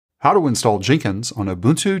How to install Jenkins on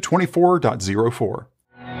Ubuntu 24.04.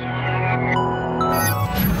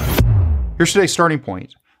 Here's today's starting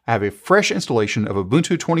point. I have a fresh installation of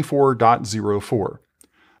Ubuntu 24.04.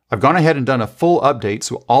 I've gone ahead and done a full update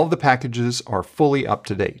so all of the packages are fully up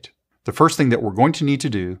to date. The first thing that we're going to need to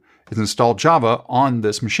do is install Java on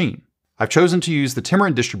this machine. I've chosen to use the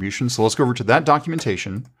Temurin distribution, so let's go over to that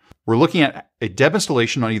documentation. We're looking at a deb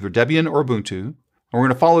installation on either Debian or Ubuntu, and we're going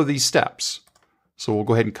to follow these steps. So we'll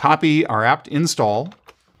go ahead and copy our apt install,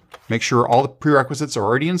 make sure all the prerequisites are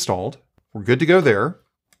already installed. We're good to go there.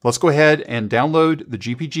 Let's go ahead and download the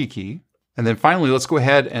GPG key. And then finally, let's go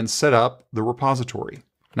ahead and set up the repository.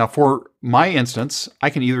 Now for my instance,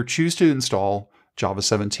 I can either choose to install Java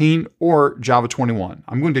 17 or Java 21.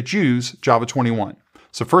 I'm going to choose Java 21.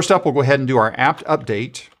 So first up, we'll go ahead and do our apt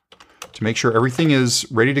update to make sure everything is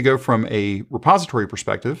ready to go from a repository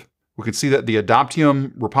perspective. We can see that the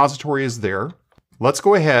Adoptium repository is there. Let's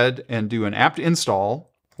go ahead and do an apt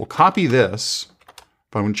install. We'll copy this,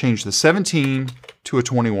 but I'm going to change the 17 to a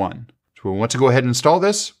 21. So we want to go ahead and install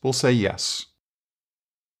this. We'll say yes.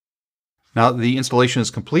 Now that the installation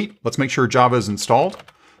is complete, let's make sure Java is installed.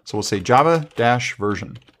 So we'll say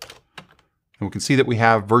java-version. And we can see that we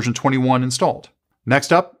have version 21 installed.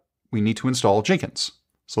 Next up, we need to install Jenkins.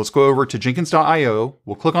 So let's go over to jenkins.io.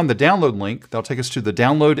 We'll click on the download link. That'll take us to the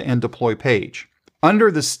download and deploy page.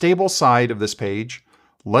 Under the stable side of this page,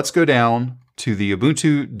 let's go down to the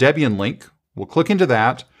Ubuntu Debian link. We'll click into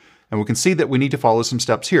that, and we can see that we need to follow some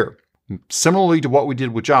steps here. Similarly to what we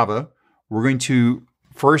did with Java, we're going to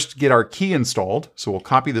first get our key installed. So we'll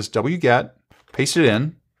copy this wget, paste it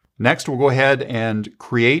in. Next, we'll go ahead and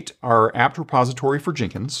create our apt repository for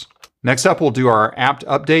Jenkins. Next up, we'll do our apt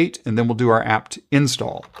update, and then we'll do our apt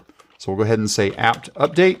install. So we'll go ahead and say apt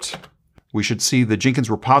update. We should see the Jenkins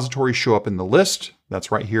repository show up in the list.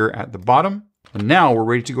 That's right here at the bottom. And now we're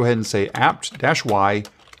ready to go ahead and say apt-y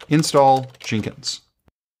install Jenkins.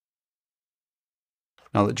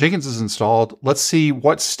 Now that Jenkins is installed, let's see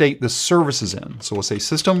what state the service is in. So we'll say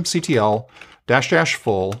systemctl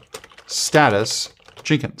 --full status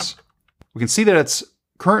Jenkins. We can see that it's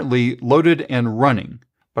currently loaded and running,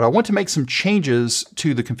 but I want to make some changes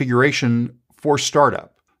to the configuration for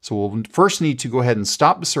startup. So we'll first need to go ahead and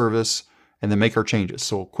stop the service and then make our changes.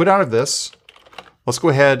 So we'll quit out of this. Let's go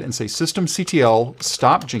ahead and say systemctl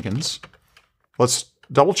stop Jenkins. Let's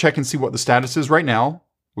double check and see what the status is right now.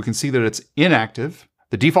 We can see that it's inactive.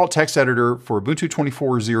 The default text editor for Ubuntu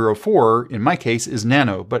 24.04 in my case is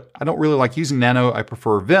Nano, but I don't really like using Nano. I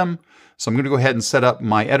prefer Vim. So I'm going to go ahead and set up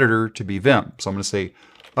my editor to be Vim. So I'm going to say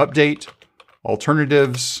update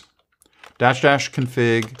alternatives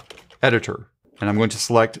 --config editor. And I'm going to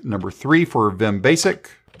select number 3 for Vim Basic.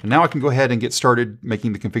 And now I can go ahead and get started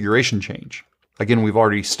making the configuration change. Again, we've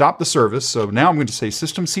already stopped the service, so now I'm going to say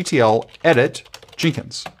systemctl edit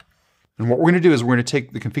Jenkins. And what we're going to do is we're going to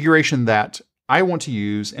take the configuration that I want to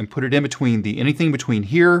use and put it in between the anything between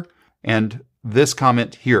here and this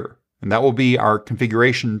comment here. And that will be our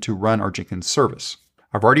configuration to run our Jenkins service.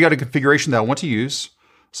 I've already got a configuration that I want to use,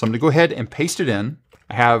 so I'm going to go ahead and paste it in.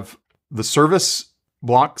 I have the service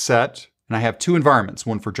block set, and I have 2 environments,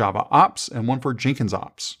 one for Java Ops and one for Jenkins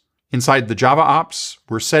Ops. Inside the Java Ops,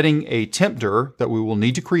 we're setting a temp dir that we will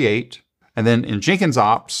need to create. And then in Jenkins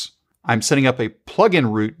Ops, I'm setting up a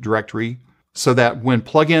plugin root directory so that when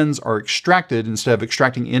plugins are extracted, instead of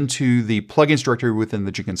extracting into the plugins directory within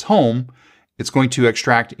the Jenkins home, it's going to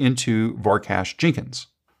extract into varcache Jenkins.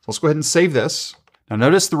 So let's go ahead and save this. Now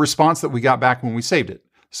notice the response that we got back when we saved it.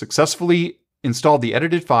 Successfully installed the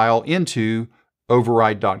edited file into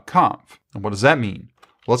override.conf. And what does that mean?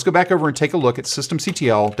 Well, let's go back over and take a look at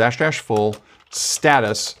systemctl --full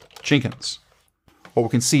status Jenkins. What we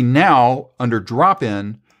can see now under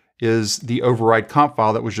drop-in is the override conf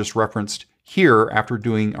file that was just referenced here after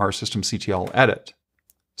doing our systemctl edit.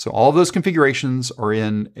 So all of those configurations are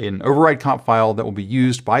in an override conf file that will be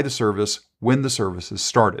used by the service when the service is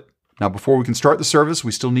started. Now, before we can start the service,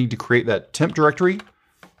 we still need to create that temp directory.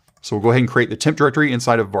 So we'll go ahead and create the temp directory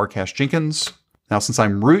inside of varcache Jenkins. Now, since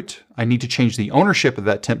I'm root, I need to change the ownership of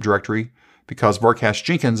that temp directory because varcache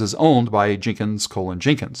Jenkins is owned by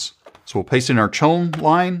Jenkins::Jenkins. So we'll paste in our chown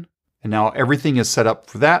line, and now everything is set up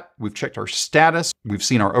for that. We've checked our status. We've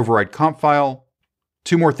seen our override conf file.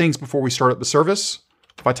 2 more things before we start up the service.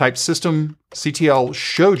 If I type systemctl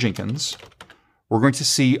show Jenkins, we're going to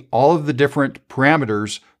see all of the different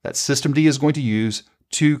parameters that systemd is going to use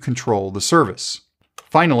to control the service.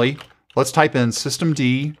 Finally, let's type in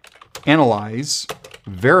systemd analyze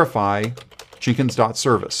verify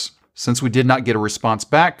Jenkins.service. Since we did not get a response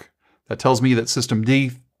back, that tells me that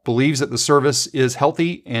systemd believes that the service is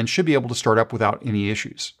healthy and should be able to start up without any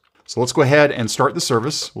issues. So let's go ahead and start the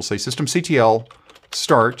service. We'll say systemctl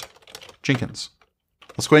start Jenkins.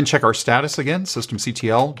 Let's go ahead and check our status again.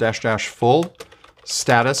 Systemctl full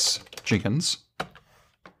status Jenkins.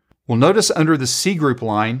 We'll notice under the C group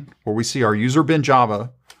line where we see our user bin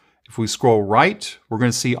Java, if we scroll right, we're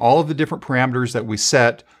going to see all of the different parameters that we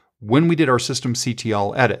set when we did our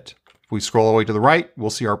systemctl edit. If we scroll all the way to the right, we'll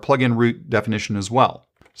see our plugin root definition as well.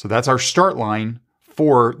 So that's our start line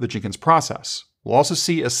for the Jenkins process. We'll also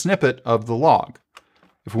see a snippet of the log.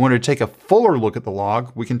 If we wanted to take a fuller look at the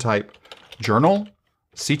log, we can type journal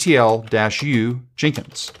ctl-u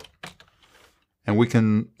Jenkins. And we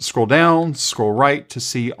can scroll down, scroll right to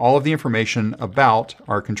see all of the information about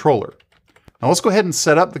our controller. Now let's go ahead and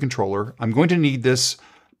set up the controller. I'm going to need this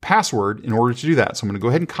password in order to do that. So I'm going to go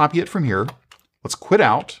ahead and copy it from here. Let's quit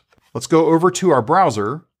out. Let's go over to our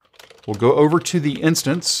browser. We'll go over to the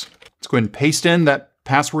instance. Let's go ahead and paste in that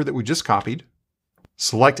password that we just copied.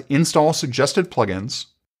 Select Install Suggested Plugins.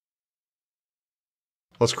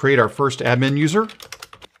 Let's create our first admin user.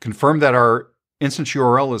 Confirm that our instance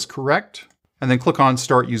URL is correct, and then click on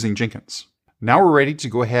Start Using Jenkins. Now we're ready to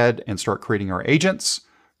go ahead and start creating our agents,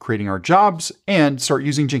 creating our jobs, and start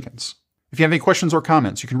using Jenkins. If you have any questions or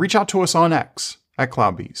comments, you can reach out to us on X at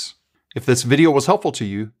CloudBees. If this video was helpful to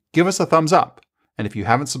you, give us a thumbs up. And if you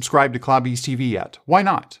haven't subscribed to CloudBees TV yet, why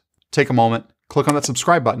not? Take a moment, click on that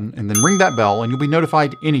subscribe button, and then ring that bell, and you'll be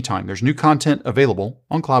notified anytime there's new content available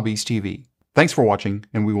on CloudBees TV. Thanks for watching,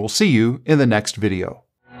 and we will see you in the next video.